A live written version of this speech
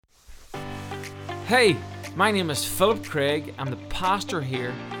Hey, my name is Philip Craig. I'm the pastor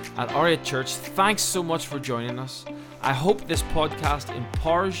here at Aria Church. Thanks so much for joining us. I hope this podcast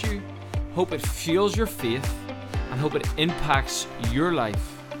empowers you, hope it fuels your faith, and hope it impacts your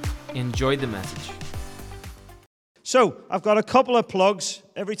life. Enjoy the message. So, I've got a couple of plugs.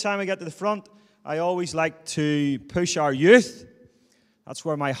 Every time I get to the front, I always like to push our youth. That's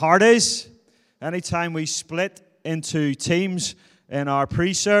where my heart is. Anytime we split into teams in our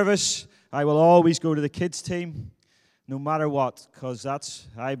pre-service, I will always go to the kids team, no matter what, because that's,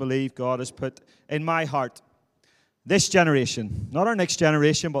 I believe, God has put in my heart. This generation, not our next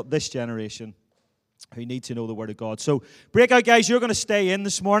generation, but this generation, who need to know the Word of God. So, Breakout guys, you're going to stay in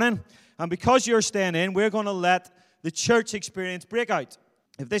this morning, and because you're staying in, we're going to let the church experience Breakout.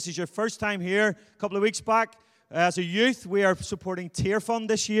 If this is your first time here, a couple of weeks back, as a youth, we are supporting Tear Fund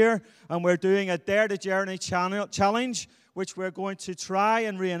this year, and we're doing a Dare to Journey challenge, which we're going to try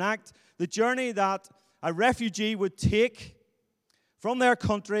and reenact the journey that a refugee would take from their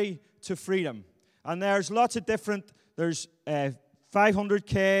country to freedom. And there's lots of different, there's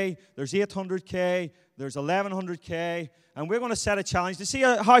 500K, there's 800K, there's 1100K, and we're going to set a challenge to see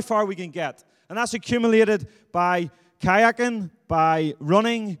how far we can get. And that's accumulated by kayaking, by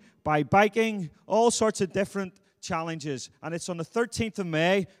running, by biking, all sorts of different challenges. And it's on the 13th of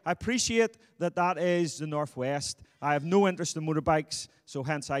May. I appreciate that that is the Northwest. I have no interest in motorbikes, so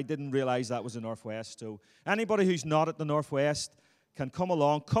hence I didn't realize that was the Northwest. So anybody who's not at the Northwest can come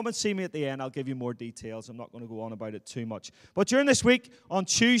along. Come and see me at the end. I'll give you more details. I'm not going to go on about it too much. But during this week, on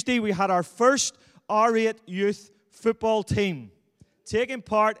Tuesday, we had our first R8 youth football team taking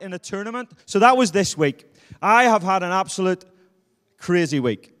part in a tournament. So that was this week. I have had an absolute crazy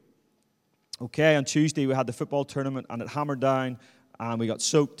week. Okay, on Tuesday, we had the football tournament, and it hammered down, and we got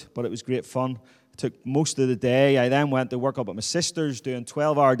soaked, but it was great fun. It took most of the day. I then went to work up at my sister's, doing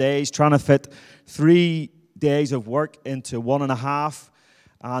 12-hour days, trying to fit 3 days of work into 1.5.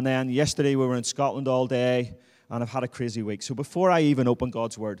 And then yesterday, we were in Scotland all day, and I've had a crazy week. So before I even open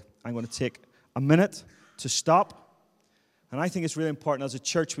God's Word, I'm going to take a minute to stop. And I think it's really important as a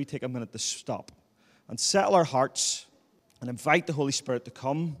church we take a minute to stop and settle our hearts and invite the Holy Spirit to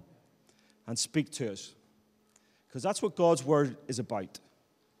come and speak to us. Because that's what God's Word is about.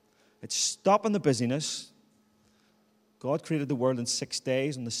 It's stopping the busyness. God created the world in 6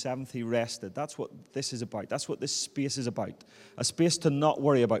 days. On the seventh, He rested. That's what this is about. That's what this space is about. A space to not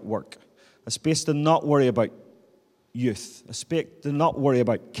worry about work. A space to not worry about youth. A space to not worry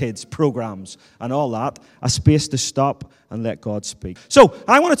about kids, programs, and all that. A space to stop and let God speak. So,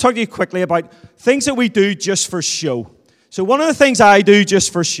 I want to talk to you quickly about things that we do just for show. So, one of the things I do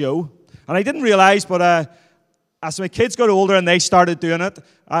just for show, and I didn't realize, but as my kids got older and they started doing it,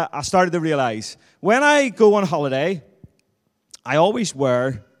 I started to realize. When I go on holiday, I always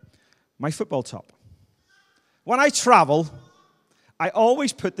wear my football top. When I travel, I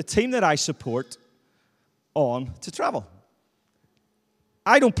always put the team that I support on to travel.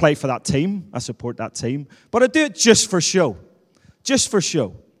 I don't play for that team. I support that team. But I do it just for show. Just for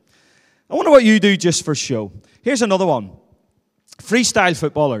show. I wonder what you do just for show. Here's another one. Freestyle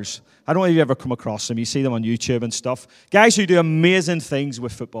footballers. I don't know if you've ever come across them. You see them on YouTube and stuff. Guys who do amazing things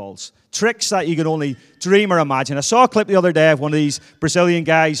with footballs. Tricks that you can only dream or imagine. I saw a clip the other day of one of these Brazilian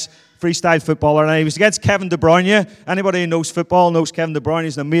guys, freestyle footballer, and he was against Kevin De Bruyne. Anybody who knows football knows Kevin De Bruyne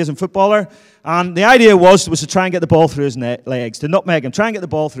is an amazing footballer. And the idea was to try and get the ball through his legs, to nutmeg him, try and get the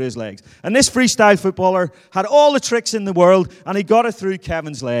ball through his legs. And this freestyle footballer had all the tricks in the world, and he got it through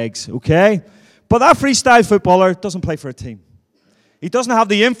Kevin's legs, okay? But that freestyle footballer doesn't play for a team. He doesn't have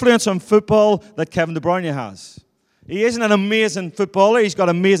the influence on football that Kevin De Bruyne has. He isn't an amazing footballer. He's got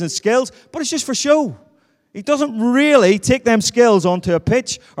amazing skills, but it's just for show. He doesn't really take them skills onto a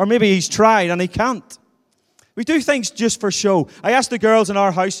pitch, or maybe he's tried and he can't. We do things just for show. I asked the girls in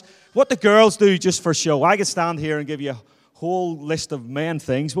our house what the girls do just for show. I could stand here and give you a whole list of men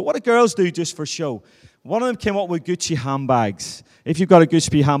things, but what do girls do just for show? One of them came up with Gucci handbags. If you've got a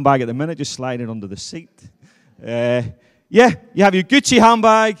Gucci handbag at the minute, just slide it under the seat. Yeah, you have your Gucci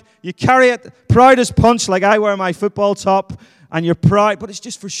handbag, you carry it proud as punch like I wear my football top, and you're proud, but it's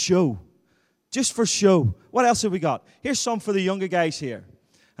just for show. Just for show. What else have we got? Here's some for the younger guys here.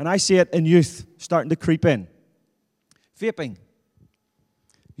 And I see it in youth starting to creep in. Vaping.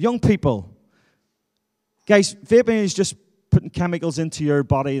 Young people. Guys, vaping is just putting chemicals into your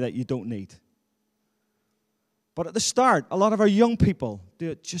body that you don't need. But at the start, a lot of our young people do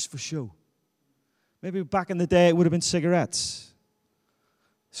it just for show. Maybe back in the day, it would have been cigarettes.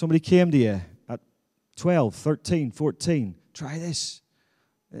 Somebody came to you at 12, 13, 14. Try this.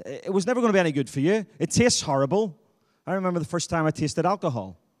 It was never going to be any good for you. It tastes horrible. I remember the first time I tasted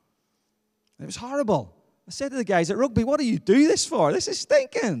alcohol. It was horrible. I said to the guys at rugby, what do you do this for? This is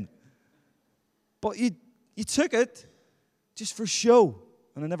stinking. But you took it just for show.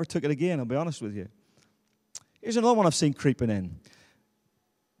 And I never took it again, I'll be honest with you. Here's another one I've seen creeping in.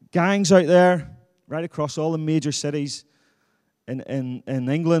 Gangs out there, right across all the major cities in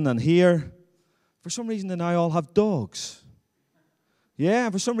England and here. For some reason, they now all have dogs. Yeah,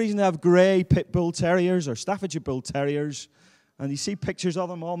 for some reason, they have grey pit bull terriers or Staffordshire bull terriers. And you see pictures of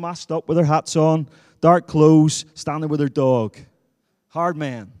them all masked up with their hats on, dark clothes, standing with their dog. Hard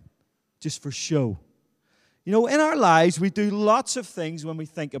men, just for show. You know, in our lives, we do lots of things when we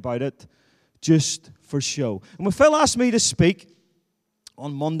think about it, just for show. And when Phil asked me to speak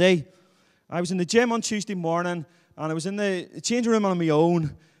on Monday, I was in the gym on Tuesday morning, and I was in the changing room on my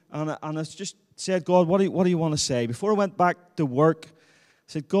own, and I just said, God, what do you want to say? Before I went back to work,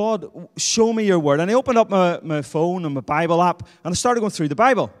 I said, God, show me your word. And I opened up my phone and my Bible app, and I started going through the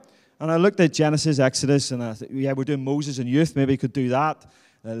Bible. And I looked at Genesis, Exodus, and I thought, yeah, we're doing Moses and youth. Maybe we could do that.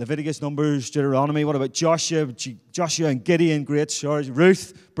 Leviticus, Numbers, Deuteronomy. What about Joshua and Gideon? Great stories.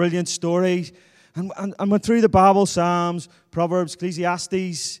 Ruth, brilliant stories. And went through the Bible, Psalms, Proverbs,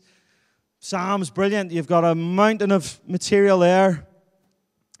 Ecclesiastes. Psalms, brilliant. You've got a mountain of material there.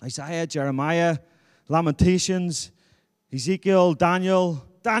 Isaiah, Jeremiah, Lamentations, Ezekiel, Daniel.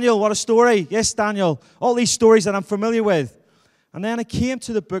 Daniel, what a story. Yes, Daniel. All these stories that I'm familiar with. And then I came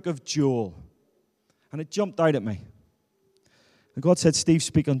to the book of Joel. And it jumped out at me. And God said, Steve,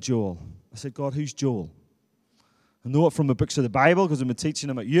 speak on Joel. I said, God, who's Joel? I know it from the books of the Bible because I've been teaching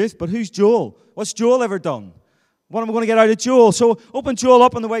them at youth. But who's Joel? What's Joel ever done? What am I going to get out of Joel? So opened Joel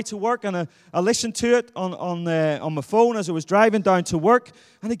up on the way to work, and I listened to it on my phone as I was driving down to work.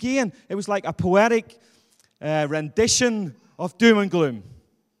 And again, it was like a poetic rendition of doom and gloom.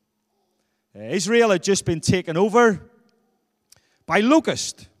 Israel had just been taken over by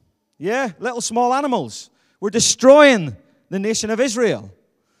locusts. Yeah, little small animals were destroying the nation of Israel.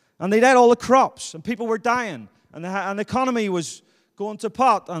 And they'd ate all the crops, and people were dying, and the economy was going to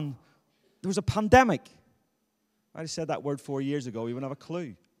pot, and there was a pandemic. I said that word 4 years ago. We wouldn't have a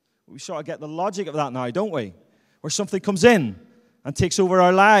clue. We sort of get the logic of that now, don't we? Where something comes in and takes over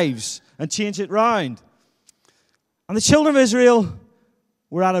our lives and changes it round. And the children of Israel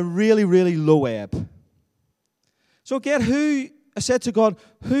were at a really, really low ebb. So again, I said to God,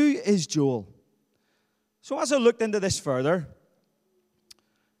 who is Joel? So as I looked into this further,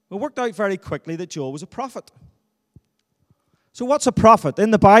 it worked out very quickly that Joel was a prophet. So what's a prophet? In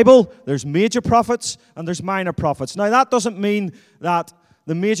the Bible, there's major prophets and there's minor prophets. Now, that doesn't mean that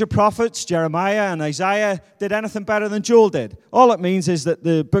the major prophets, Jeremiah and Isaiah, did anything better than Joel did. All it means is that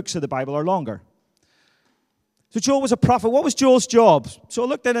the books of the Bible are longer. So Joel was a prophet. What was Joel's job? So I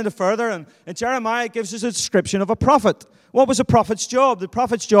looked into it further, and Jeremiah gives us a description of a prophet. What was a prophet's job? The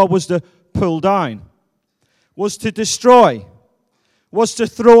prophet's job was to pull down, was to destroy, was to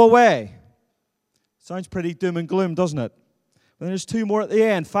throw away. Sounds pretty doom and gloom, doesn't it? Then there's two more at the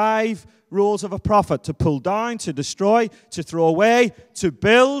end. 5 roles of a prophet: to pull down, to destroy, to throw away, to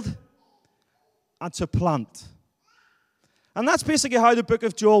build, and to plant. And that's basically how the book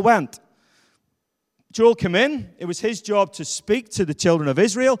of Joel went. Joel came in. It was his job to speak to the children of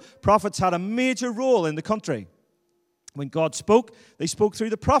Israel. Prophets had a major role in the country. When God spoke, they spoke through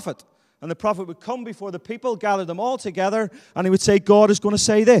the prophet. And the prophet would come before the people, gather them all together, and he would say, God is going to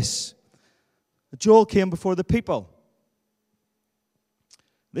say this. Joel came before the people.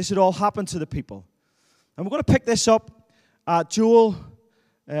 This had all happened to the people. And we're going to pick this up at Joel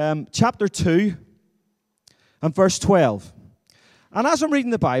chapter 2 and verse 12. And as I'm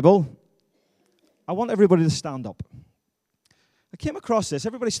reading the Bible, I want everybody to stand up. I came across this.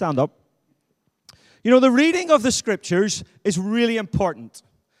 Everybody stand up. You know, the reading of the Scriptures is really important.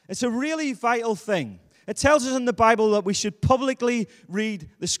 It's a really vital thing. It tells us in the Bible that we should publicly read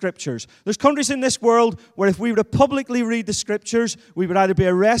the Scriptures. There's countries in this world where if we were to publicly read the Scriptures, we would either be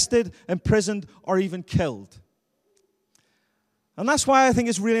arrested, imprisoned, or even killed. And that's why I think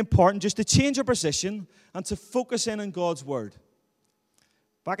it's really important just to change our position and to focus in on God's Word.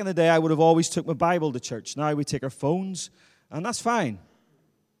 Back in the day, I would have always took my Bible to church. Now we take our phones, and that's fine.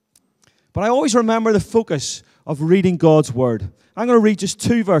 But I always remember the focus of reading God's Word. I'm going to read just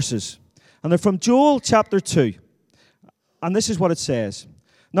 2 verses. And they're from Joel chapter 2. And this is what it says.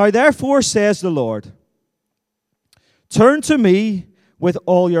 Now therefore says the Lord, turn to me with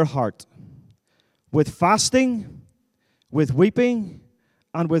all your heart, with fasting, with weeping,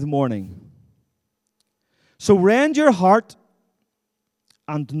 and with mourning. So rend your heart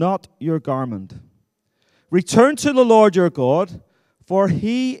and not your garment. Return to the Lord your God, for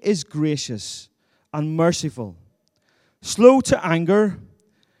he is gracious and merciful, slow to anger,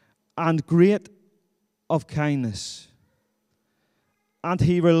 and great of kindness, and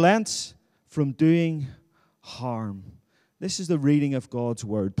he relents from doing harm. This is the reading of God's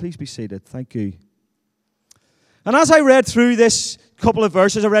word. Please be seated. Thank you. And as I read through this couple of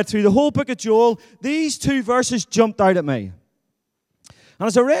verses, I read through the whole book of Joel, these two verses jumped out at me. And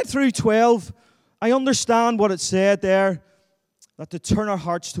as I read through 12, I understand what it said there, that to turn our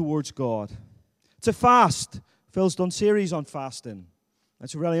hearts towards God. To fast. Phil's done series on fasting.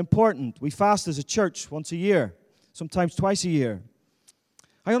 That's really important. We fast as a church once a year, sometimes twice a year.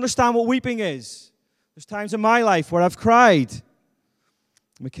 I understand what weeping is. There's times in my life where I've cried.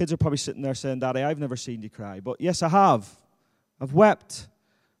 My kids are probably sitting there saying, Daddy, I've never seen you cry. But yes, I have. I've wept.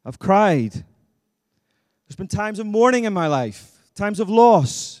 I've cried. There's been times of mourning in my life, times of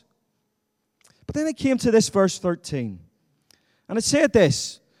loss. But then it came to this verse 13. And it said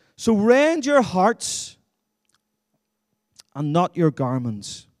this, so rend your hearts and not your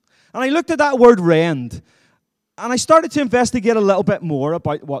garments. And I looked at that word rend, and I started to investigate a little bit more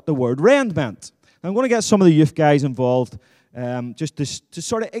about what the word rend meant. I'm going to get some of the youth guys involved just to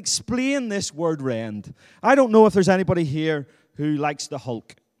sort of explain this word rend. I don't know if there's anybody here who likes the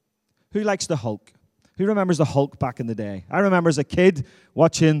Hulk. Who likes the Hulk? Who remembers the Hulk back in the day? I remember as a kid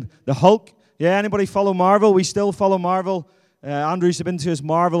watching the Hulk. Yeah, anybody follow Marvel? We still follow Marvel. Andrew's been to his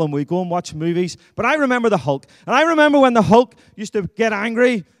Marvel, and we go and watch movies. But I remember the Hulk. And I remember when the Hulk used to get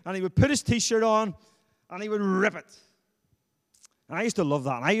angry, and he would put his T-shirt on, and he would rip it. And I used to love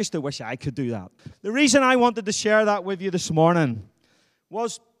that, and I used to wish I could do that. The reason I wanted to share that with you this morning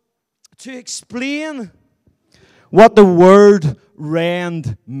was to explain what the word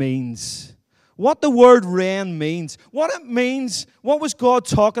rend means. What the word rend means. What it means. What was God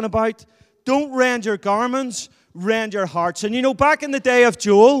talking about? Don't rend your garments, rend your hearts. And you know, back in the day of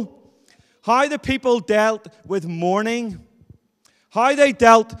Joel, how the people dealt with mourning, how they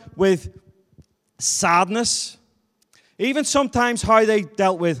dealt with sadness, even sometimes how they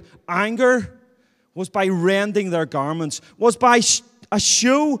dealt with anger, was by rending their garments, was by a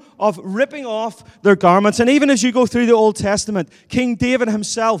show of ripping off their garments. And even as you go through the Old Testament, King David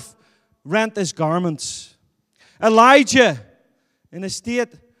himself rent his garments. Elijah, in a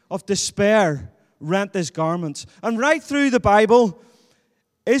state of despair, rent his garments. And right through the Bible,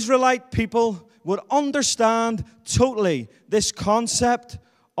 Israelite people would understand totally this concept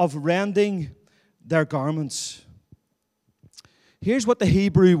of rending their garments. Here's what the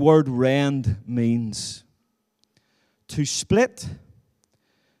Hebrew word rend means. To split,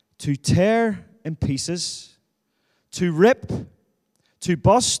 to tear in pieces, to rip, to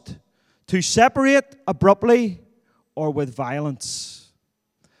bust, to separate abruptly or with violence.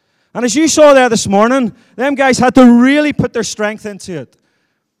 And as you saw there this morning, them guys had to really put their strength into it.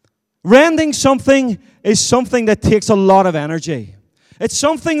 Rending something is something that takes a lot of energy. It's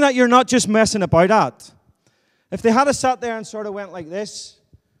something that you're not just messing about at. If they had sat there and sort of went like this,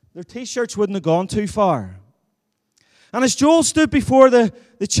 their T-shirts wouldn't have gone too far. And as Joel stood before the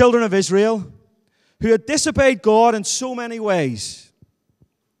children of Israel, who had disobeyed God in so many ways,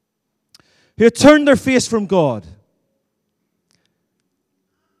 who had turned their face from God,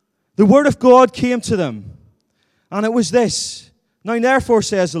 the word of God came to them, and it was this. Now therefore,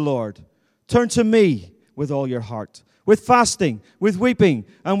 says the Lord, turn to me with all your heart, with fasting, with weeping,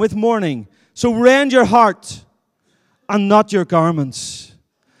 and with mourning. So rend your heart and not your garments.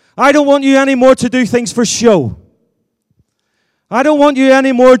 I don't want you anymore to do things for show. I don't want you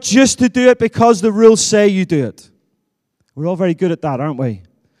anymore just to do it because the rules say you do it. We're all very good at that, aren't we?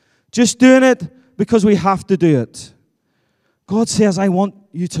 Just doing it because we have to do it. God says, I want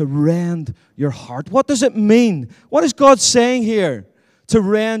you to rend your heart. What does it mean? What is God saying here? To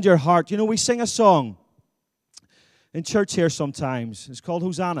rend your heart. You know, we sing a song in church here sometimes. It's called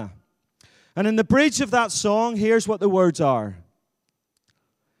Hosanna. And in the bridge of that song, here's what the words are.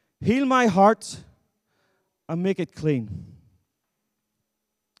 Heal my heart and make it clean.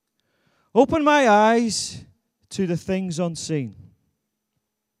 Open my eyes to the things unseen.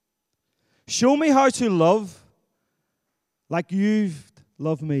 Show me how to love like you've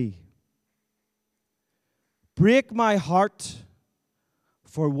loved me. Break my heart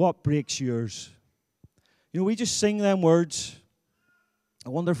for what breaks yours. You know, we just sing them words. I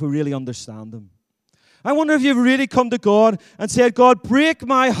wonder if we really understand them. I wonder if you've really come to God and said, God, break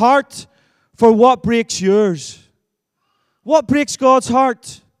my heart for what breaks yours. What breaks God's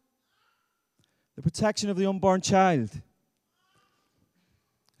heart? The protection of the unborn child.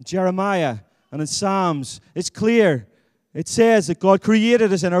 In Jeremiah and in Psalms, it's clear. It says that God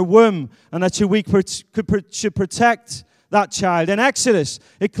created us in our womb and that we should protect that child. In Exodus,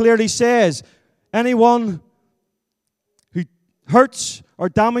 it clearly says, anyone who hurts or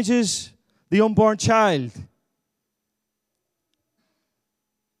damages the unborn child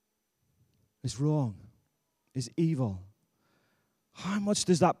is wrong, is evil. How much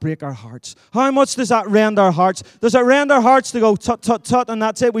does that break our hearts? How much does that rend our hearts? Does it rend our hearts to go tut, tut, tut, and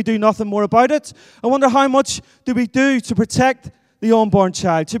that's it? We do nothing more about it? I wonder how much do we do to protect the unborn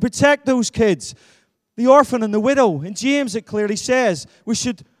child, to protect those kids, the orphan and the widow. In James it clearly says we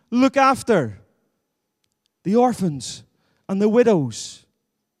should look after the orphans and the widows,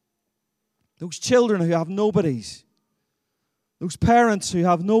 those children who have nobodies, those parents who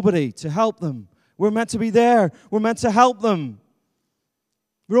have nobody to help them. We're meant to be there. We're meant to help them.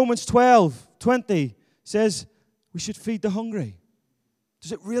 Romans 12:20 says we should feed the hungry.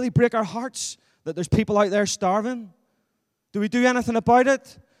 Does it really break our hearts that there's people out there starving? Do we do anything about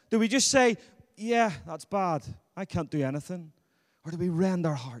it? Do we just say, yeah, that's bad, I can't do anything? Or do we rend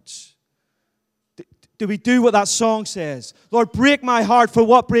our hearts? Do we do what that song says? Lord, break my heart for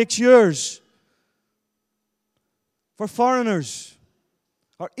what breaks yours. For foreigners,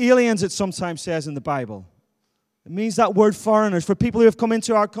 or aliens it sometimes says in the Bible. It means that word foreigners, for people who have come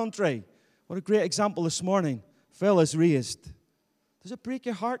into our country. What a great example this morning. Phil is raised. Does it break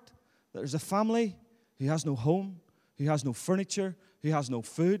your heart that there's a family who has no home, who has no furniture, who has no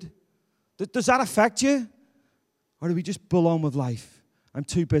food? Does that affect you? Or do we just bull on with life? I'm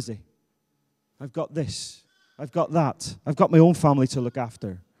too busy. I've got this. I've got that. I've got my own family to look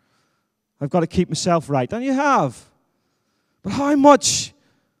after. I've got to keep myself right. And you have. But how much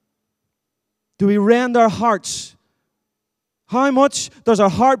do we rend our hearts? How much does our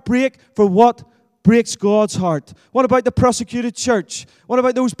heart break for what breaks God's heart? What about the persecuted church? What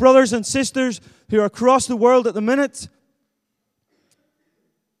about those brothers and sisters who are across the world at the minute,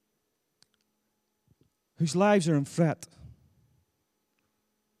 whose lives are in fret?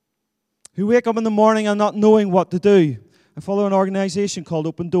 Who wake up in the morning and not knowing what to do? I follow an organization called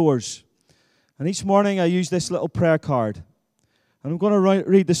Open Doors. And each morning I use this little prayer card. And I'm going to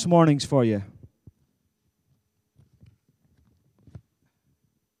read this morning's for you.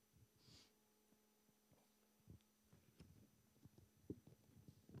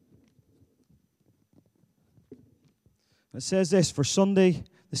 It says this for Sunday,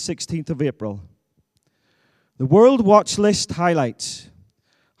 the 16th of April. The World Watch List highlights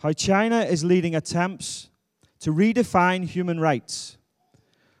how China is leading attempts to redefine human rights,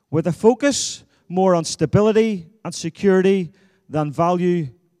 with a focus more on stability and security than value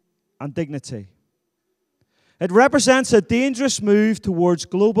and dignity. It represents a dangerous move towards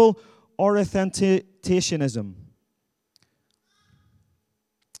global authenticationism,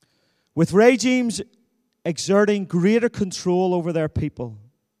 with regimes exerting greater control over their people.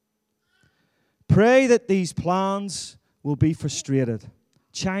 Pray that these plans will be frustrated.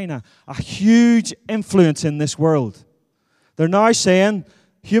 China, a huge influence in this world. They're now saying,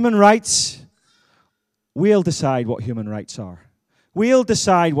 human rights, we'll decide what human rights are. We'll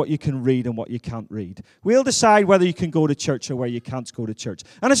decide what you can read and what you can't read. We'll decide whether you can go to church or where you can't go to church.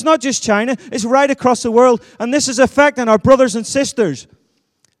 And it's not just China, it's right across the world. And this is affecting our brothers and sisters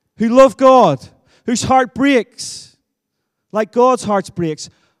who love God, whose heart breaks like God's heart breaks.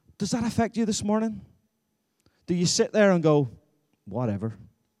 Does that affect you this morning? Do you sit there and go, whatever.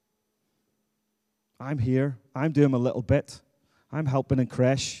 I'm here. I'm doing a little bit. I'm helping in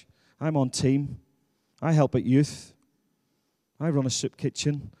creche. I'm on team. I help at youth. I run a soup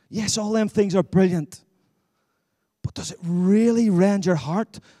kitchen. Yes, all them things are brilliant. But does it really rend your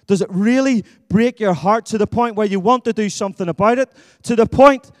heart? Does it really break your heart to the point where you want to do something about it? To the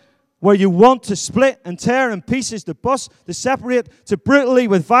point where you want to split and tear in pieces, to bust, to separate, to brutally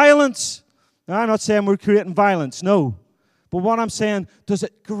with violence? Now, I'm not saying we're creating violence, no. But what I'm saying, does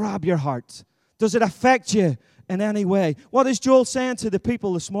it grab your heart? Does it affect you in any way? What is Joel saying to the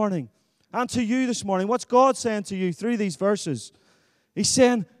people this morning? And to you this morning? What's God saying to you through these verses? He's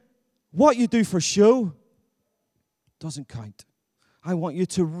saying, what you do for show doesn't count. I want you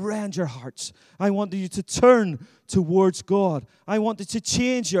to rend your hearts. I want you to turn towards God. I want you to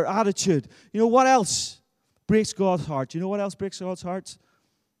change your attitude. You know what else breaks God's heart? You know what else breaks God's heart?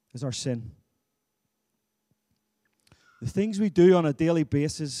 Is our sin. The things we do on a daily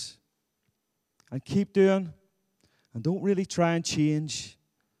basis and keep doing and don't really try and change,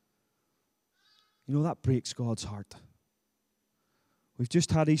 you know, that breaks God's heart. We've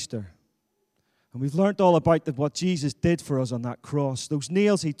just had Easter. And we've learned all about what Jesus did for us on that cross. Those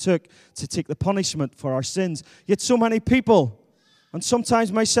nails he took to take the punishment for our sins. Yet so many people, and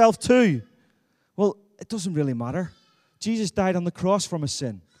sometimes myself too, well, it doesn't really matter. Jesus died on the cross for my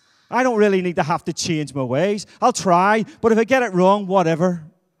sin. I don't really need to have to change my ways. I'll try, but if I get it wrong, whatever.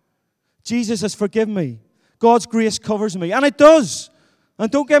 Jesus has forgiven me. God's grace covers me. And it does.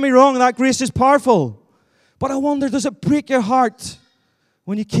 And don't get me wrong, that grace is powerful. But I wonder, does it break your heart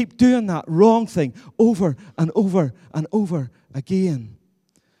when you keep doing that wrong thing over and over and over again?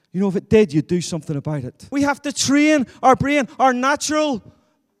 You know, if it did, you'd do something about it. We have to train our brain. Our natural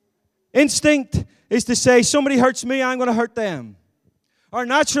instinct is to say, somebody hurts me, I'm going to hurt them. Our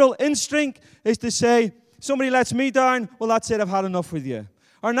natural instinct is to say, somebody lets me down, well, that's it, I've had enough with you.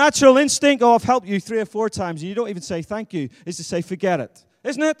 Our natural instinct, oh, I've helped you 3 or 4 times, and you don't even say thank you, is to say, forget it.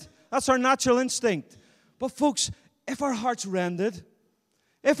 Isn't it? That's our natural instinct. But folks, if our heart's rended,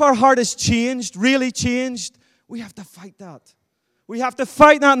 if our heart is changed, really changed, we have to fight that. We have to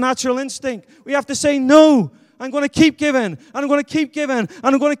fight that natural instinct. We have to say, no, I'm going to keep giving, and I'm going to keep giving, and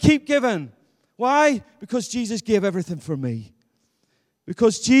I'm going to keep giving. Why? Because Jesus gave everything for me.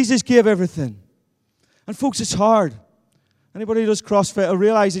 Because Jesus gave everything. And folks, it's hard. Anybody who does CrossFit will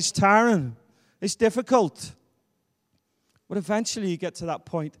realize it's tiring. It's difficult. But eventually you get to that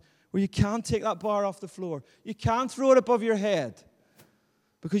point where you can take that bar off the floor. You can throw it above your head.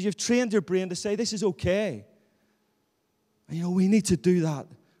 Because you've trained your brain to say, this is okay. And you know, we need to do that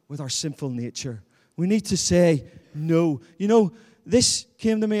with our sinful nature. We need to say no. You know, this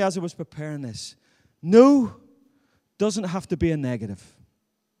came to me as I was preparing this. No doesn't have to be a negative.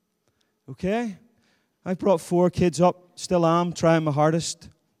 Okay? I brought 4 kids up, still am, trying my hardest.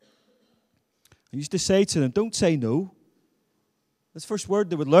 I used to say to them, don't say no. The first word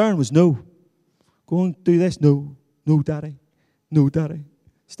they would learn was no. Go and do this. No. No, Daddy. No, Daddy.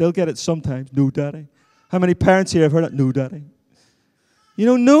 Still get it sometimes. No, Daddy. How many parents here have heard that? No, Daddy. You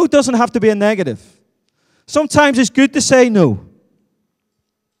know, no doesn't have to be a negative. Sometimes it's good to say no.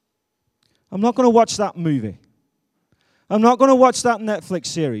 I'm not going to watch that movie. I'm not going to watch that Netflix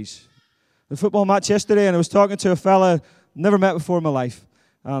series. The football match yesterday, and I was talking to a fella never met before in my life,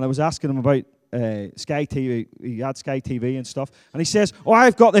 and I was asking him about Sky TV. He had Sky TV and stuff, and he says, oh,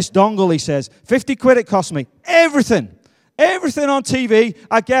 I've got this dongle, he says. 50 quid it cost me. Everything on TV,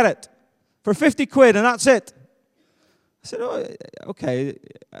 I get it. For 50 quid, and that's it. I said, oh, okay.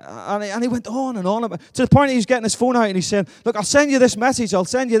 And he went on and on, to the point he was getting his phone out, and he said, look, I'll send you this message, I'll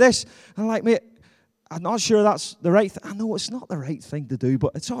send you this. And I'm like, mate, I'm not sure that's the right thing. I know it's not the right thing to do,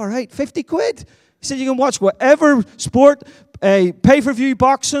 but it's all right. 50 quid. He said you can watch whatever sport, pay-per-view,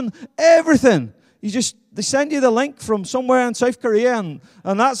 boxing, everything. They send you the link from somewhere in South Korea, and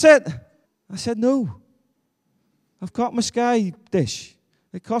that's it. I said, no. I've got my Sky dish.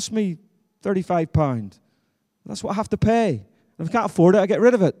 It cost me £35. That's what I have to pay. If I can't afford it, I get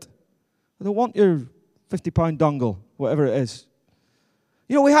rid of it. I don't want your £50 dongle, whatever it is.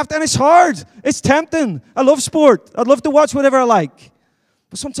 You know, we have to, and it's hard. It's tempting. I love sport. I'd love to watch whatever I like.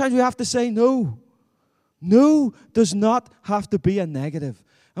 But sometimes we have to say no. No does not have to be a negative.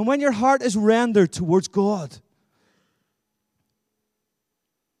 And when your heart is rendered towards God,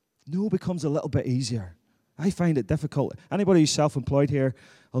 no becomes a little bit easier. I find it difficult. Anybody who's self-employed here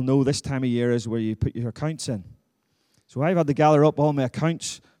will know this time of year is where you put your accounts in. So I've had to gather up all my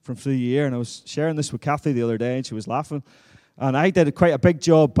accounts from through the year, and I was sharing this with Kathy the other day, and she was laughing. And I did quite a big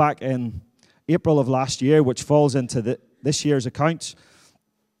job back in April of last year, which falls into this year's accounts.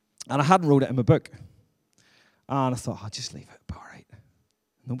 And I hadn't wrote it in my book. And I thought, I'll just leave it, all right.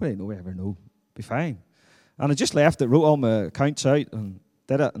 Nobody will ever know. Be fine. And I just left it, wrote all my accounts out, and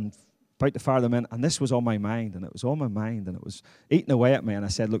did it, and about to fire them in. And this was on my mind, and it was on my mind, and it was eating away at me. And I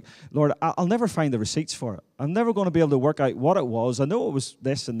said, look, Lord, I'll never find the receipts for it. I'm never going to be able to work out what it was. I know it was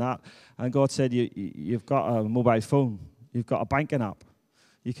this and that. And God said, you've got a mobile phone. You've got a banking app.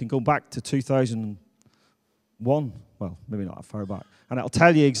 You can go back to 2001. Well, maybe not that far back. And it'll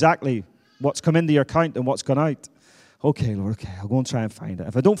tell you exactly what's come into your account and what's gone out. Okay, Lord, okay, I'll go and try and find it.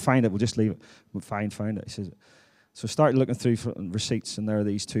 If I don't find it, we'll just leave it. We'll find it. He says, so I started looking through for receipts, and there are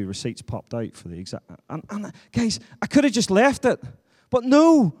these 2 receipts popped out for the exact. And guys, I could have just left it. But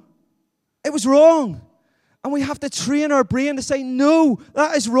no, it was wrong. And we have to train our brain to say, no,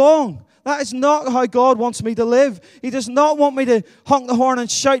 that is wrong. That is not how God wants me to live. He does not want me to honk the horn and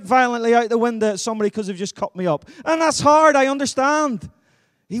shout violently out the window at somebody because they've just cut me up. And that's hard, I understand.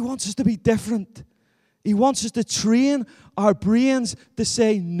 He wants us to be different. He wants us to train our brains to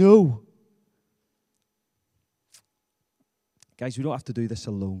say no. Guys, we don't have to do this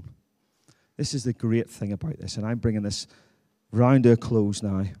alone. This is the great thing about this, and I'm bringing this round to a close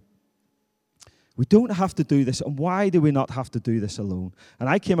now. We don't have to do this. And why do we not have to do this alone? And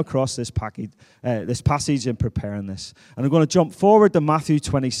I came across this passage in preparing this. And I'm going to jump forward to Matthew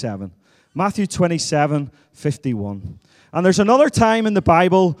 27. Matthew 27:51. And there's another time in the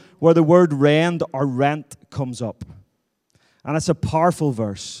Bible where the word rend or rent comes up. And it's a powerful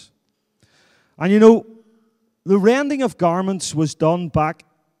verse. And you know, the rending of garments was done back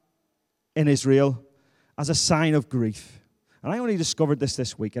in Israel as a sign of grief. And I only discovered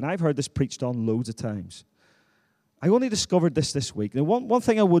this week, and I've heard this preached on loads of times. I only discovered this week. Now, one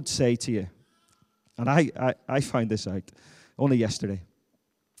thing I would say to you, and I found this out only yesterday.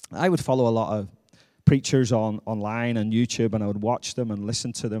 I would follow a lot of preachers online and YouTube, and I would watch them and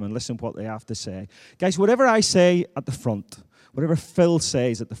listen to them and listen to what they have to say. Guys, whatever I say at the front, whatever Phil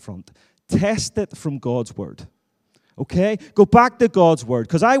says at the front, test it from God's word. Okay? Go back to God's word.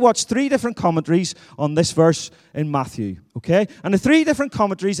 Because I watched 3 different commentaries on this verse in Matthew. Okay? And the 3 different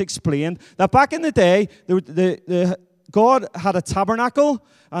commentaries explained that back in the day, God had a tabernacle,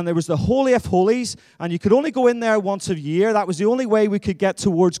 and there was the Holy of Holies, and you could only go in there once a year. That was the only way we could get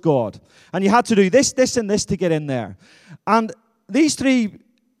towards God. And you had to do this, this, and this to get in there. And these 3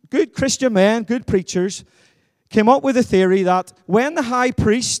 good Christian men, good preachers, came up with a theory that when the high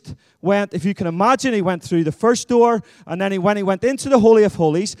priest went, if you can imagine, he went through the first door, and then when he went into the Holy of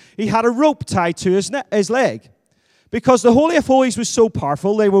Holies, he had a rope tied to his leg. Because the Holy of Holies was so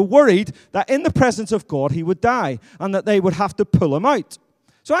powerful, they were worried that in the presence of God, he would die, and that they would have to pull him out.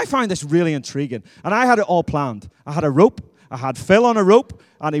 So I found this really intriguing, and I had it all planned. I had a rope, I had Phil on a rope,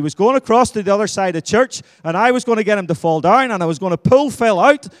 and he was going across to the other side of church, and I was going to get him to fall down, and I was going to pull Phil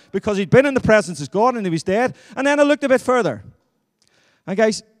out because he'd been in the presence of God and he was dead. And then I looked a bit further. And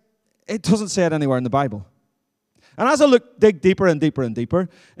guys, it doesn't say it anywhere in the Bible. And as I dig deeper and deeper and deeper,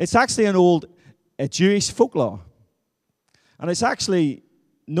 it's actually a Jewish folklore. And it's actually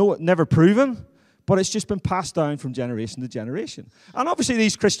never proven, but it's just been passed down from generation to generation. And obviously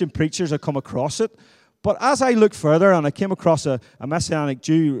these Christian preachers have come across it. But as I looked further, and I came across a Messianic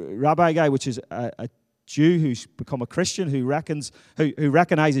Jew rabbi guy, which is a Jew who's become a Christian, who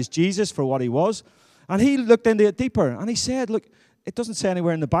recognizes Jesus for what he was. And he looked into it deeper, and he said, look, it doesn't say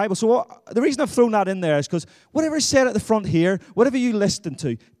anywhere in the Bible. So the reason I've thrown that in there is because whatever is said at the front here, whatever you listen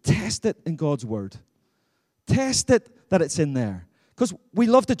to, test it in God's word. Test it that it's in there. Because we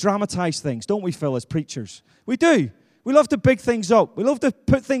love to dramatize things, don't we, Phil, as preachers? We do. We love to big things up. We love to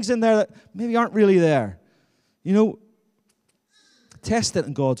put things in there that maybe aren't really there. You know, test it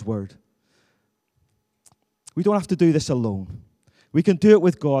in God's word. We don't have to do this alone. We can do it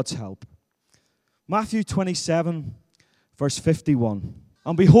with God's help. Matthew 27, verse 51.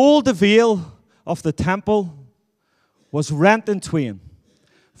 And behold, the veil of the temple was rent in twain,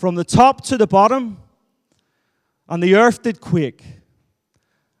 from the top to the bottom, and the earth did quake,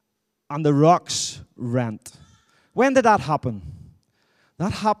 and the rocks rent. When did that happen?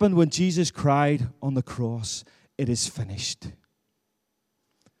 That happened when Jesus cried on the cross, "It is finished."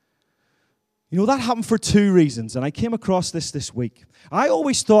 You know, that happened for 2 reasons, and I came across this week. I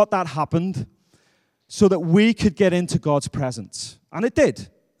always thought that happened so that we could get into God's presence. And it did,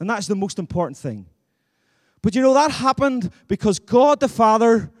 and that's the most important thing. But you know, that happened because God the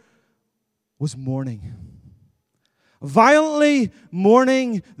Father was mourning. Violently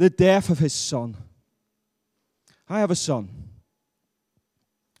mourning the death of his Son. I have a son.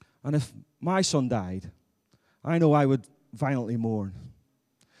 And if my son died, I know I would violently mourn.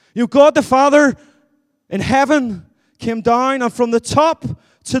 You know, God the Father in heaven came down, and from the top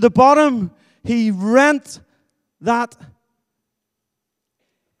to the bottom, he rent that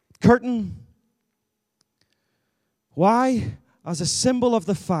curtain. Why? As a symbol of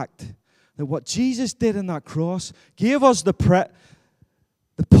the fact that what Jesus did in that cross gave us the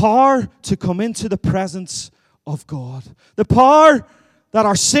power to come into the presence of God. The power that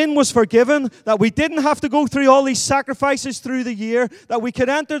our sin was forgiven, that we didn't have to go through all these sacrifices through the year, that we could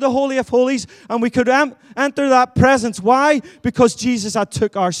enter the Holy of Holies and we could enter that presence. Why? Because Jesus had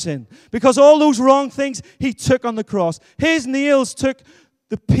took our sin. Because all those wrong things he took on the cross. His nails took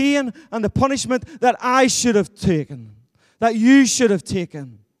the pain and the punishment that I should have taken, that you should have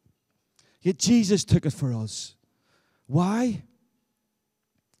taken. Yet Jesus took it for us. Why?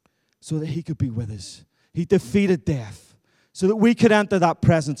 So that he could be with us. He defeated death so that we could enter that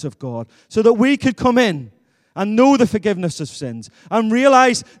presence of God, so that we could come in and know the forgiveness of sins and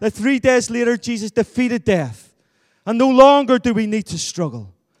realize that 3 days later Jesus defeated death. And no longer do we need to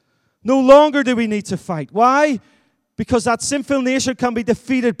struggle. No longer do we need to fight. Why? Because that sinful nature can be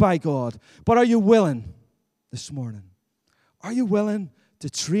defeated by God. But are you willing this morning? Are you willing to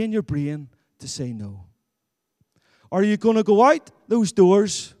train your brain to say no? Are you going to go out those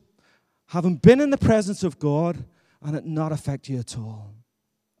doors having been in the presence of God and it not affect you at all?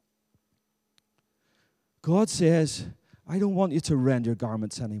 God says, I don't want you to rend your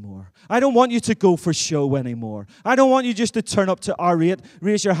garments anymore. I don't want you to go for show anymore. I don't want you just to turn up to R8,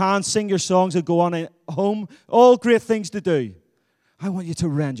 raise your hands, sing your songs, and go on home. All great things to do. I want you to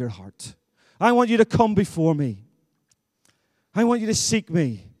rend your heart. I want you to come before me. I want you to seek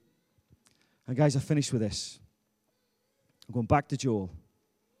me. And guys, I finish with this. I'm going back to Joel.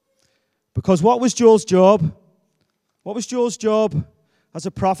 Because what was Joel's job? What was Joel's job as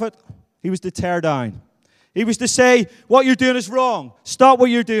a prophet? He was to tear down. He was to say, what you're doing is wrong. Stop what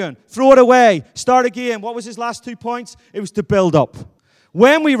you're doing. Throw it away. Start again. What was his last 2 points? It was to build up.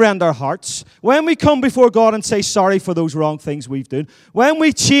 When we rend our hearts, when we come before God and say sorry for those wrong things we've done, when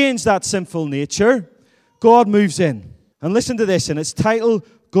we change that sinful nature, God moves in. And listen to this, and it's titled,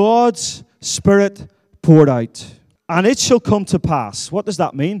 God's Spirit Poured Out. And it shall come to pass. What does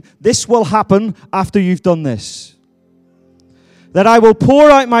that mean? This will happen after you've done this. That I will pour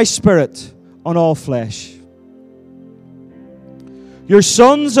out my Spirit on all flesh. Your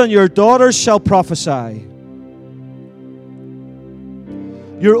sons and your daughters shall prophesy.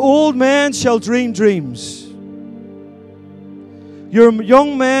 Your old men shall dream dreams. Your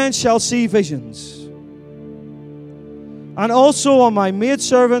young men shall see visions. And also on my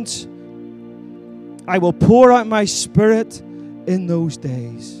maidservants I will pour out my Spirit in those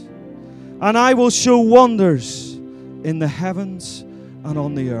days. And I will show wonders in the heavens and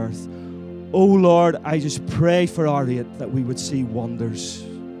on the earth. Oh Lord, I just pray for Ariat that we would see wonders.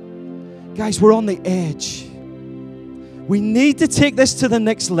 Guys, we're on the edge. We need to take this to the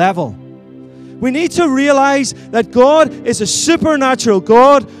next level. We need to realize that God is a supernatural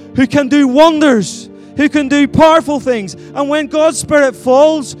God who can do wonders, who can do powerful things. And when God's Spirit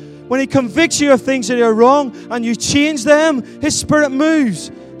falls, when He convicts you of things that are wrong and you change them, His Spirit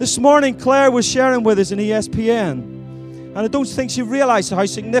moves. This morning, Claire was sharing with us in ESPN. And I don't think she realized how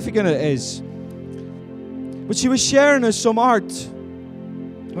significant it is. But she was sharing us some art.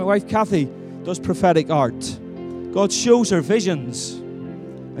 My wife, Kathy, does prophetic art. God shows her visions,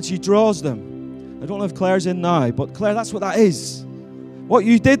 and she draws them. I don't know if Claire's in now, but Claire, that's what that is. What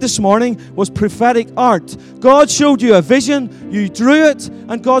you did this morning was prophetic art. God showed you a vision, you drew it,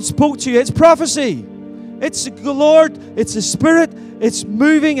 and God spoke to you. It's prophecy. It's the Lord, it's the Spirit, it's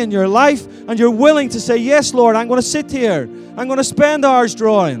moving in your life, and you're willing to say, yes, Lord, I'm going to sit here. I'm going to spend hours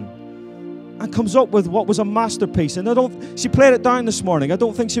drawing. And comes up with what was a masterpiece. And she played it down this morning. I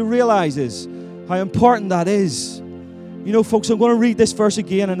don't think she realizes how important that is. You know, folks, I'm going to read this verse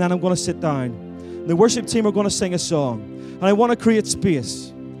again, and then I'm going to sit down. The worship team are going to sing a song. And I want to create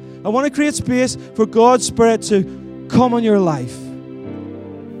space. I want to create space for God's Spirit to come on your life.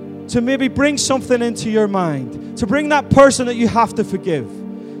 To maybe bring something into your mind. To bring that person that you have to forgive.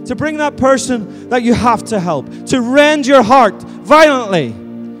 To bring that person that you have to help. To rend your heart violently.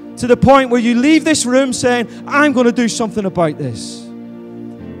 To the point where you leave this room saying, I'm going to do something about this.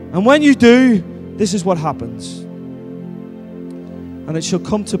 And when you do, this is what happens. And it shall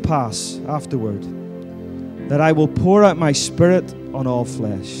come to pass afterward that I will pour out my Spirit on all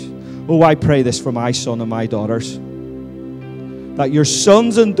flesh. Oh, I pray this for my son and my daughters. That your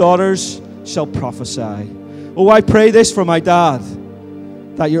sons and daughters shall prophesy. Oh, I pray this for my dad.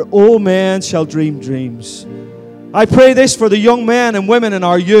 That your old men shall dream dreams. I pray this for the young men and women in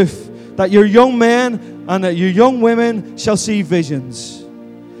our youth. That your young men and that your young women shall see visions.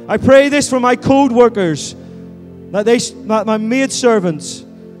 I pray this for my co-workers. That my maidservants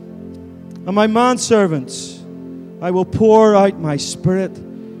and my manservants, I will pour out my Spirit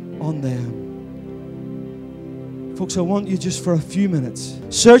on them. Folks, I want you just for a few minutes.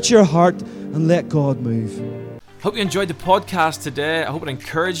 Search your heart and let God move. Hope you enjoyed the podcast today. I hope it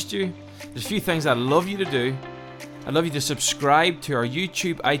encouraged you. There's a few things I'd love you to do. I'd love you to subscribe to our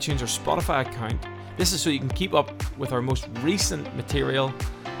YouTube, iTunes, or Spotify account. This is so you can keep up with our most recent material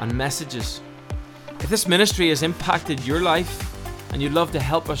and messages. If this ministry has impacted your life and you'd love to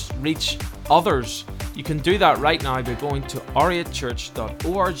help us reach others, you can do that right now by going to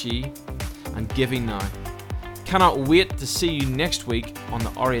ariatchurch.org and giving now. Cannot wait to see you next week on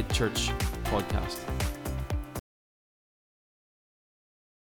the Ariat Church podcast.